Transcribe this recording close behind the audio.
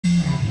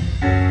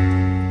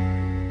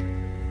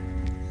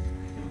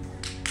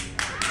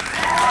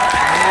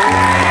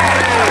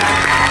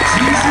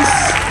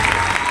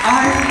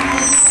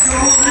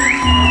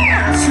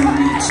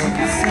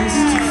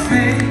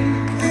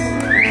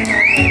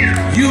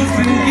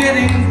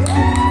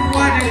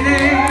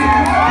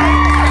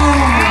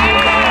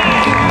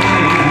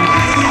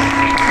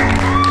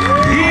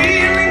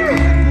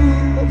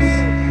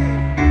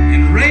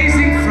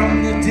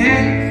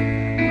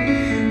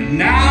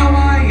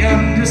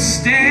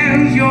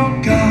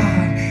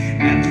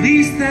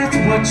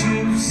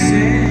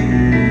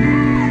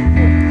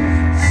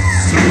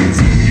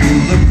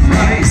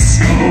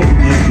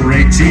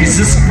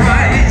Jesus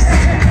Christ,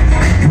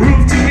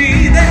 prove to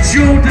me that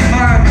you're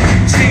divine.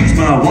 Change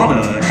my water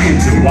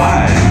into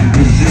wine.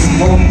 Do this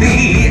for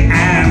me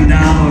and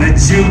I'll let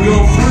you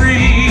go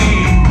free.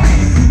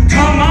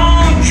 Come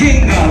on,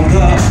 King of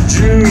the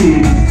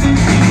Jews.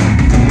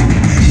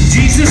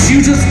 Jesus,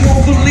 you just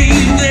won't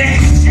believe the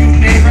hits you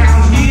made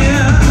around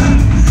here.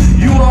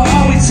 You will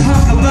always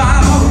talk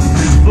about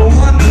the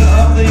wonder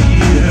of the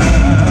year.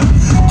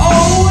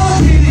 Oh, a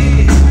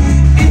pity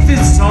if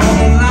it's all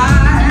a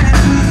lie.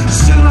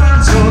 Still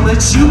I'm sure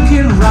that you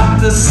can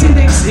rock the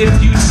cynics if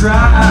you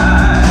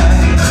try.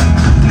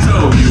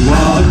 So you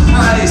are the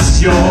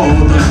Christ, you're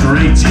the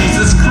great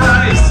Jesus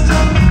Christ.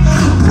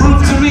 Prove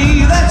to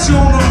me that you're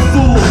no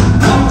fool.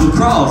 Walk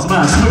across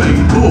my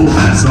swimming pool.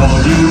 That's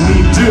all you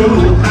need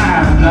to,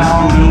 and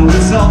I'll know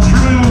it's all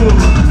true.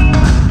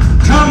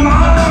 Come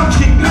on,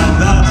 King of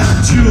the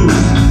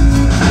Jews.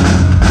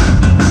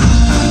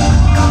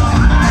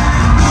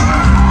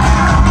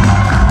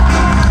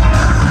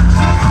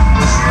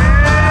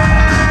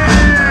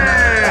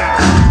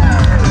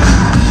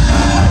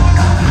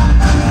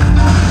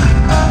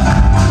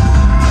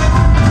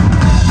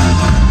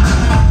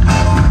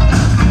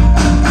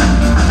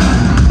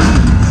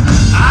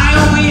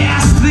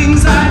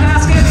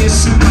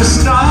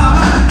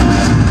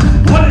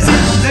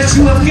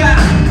 You have got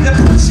that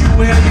puts you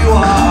where you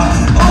are.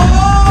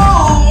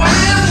 Oh,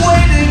 I'm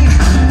waiting.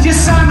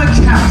 Yes, I'm a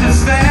captive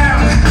fan.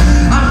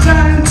 I'm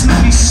trying to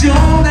be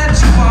sure that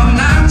you are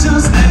not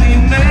just any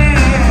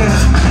man.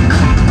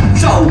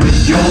 So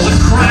if you're the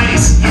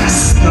Christ,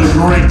 yes, the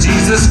great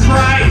Jesus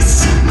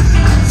Christ,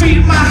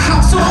 feed my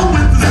household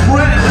with the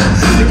bread.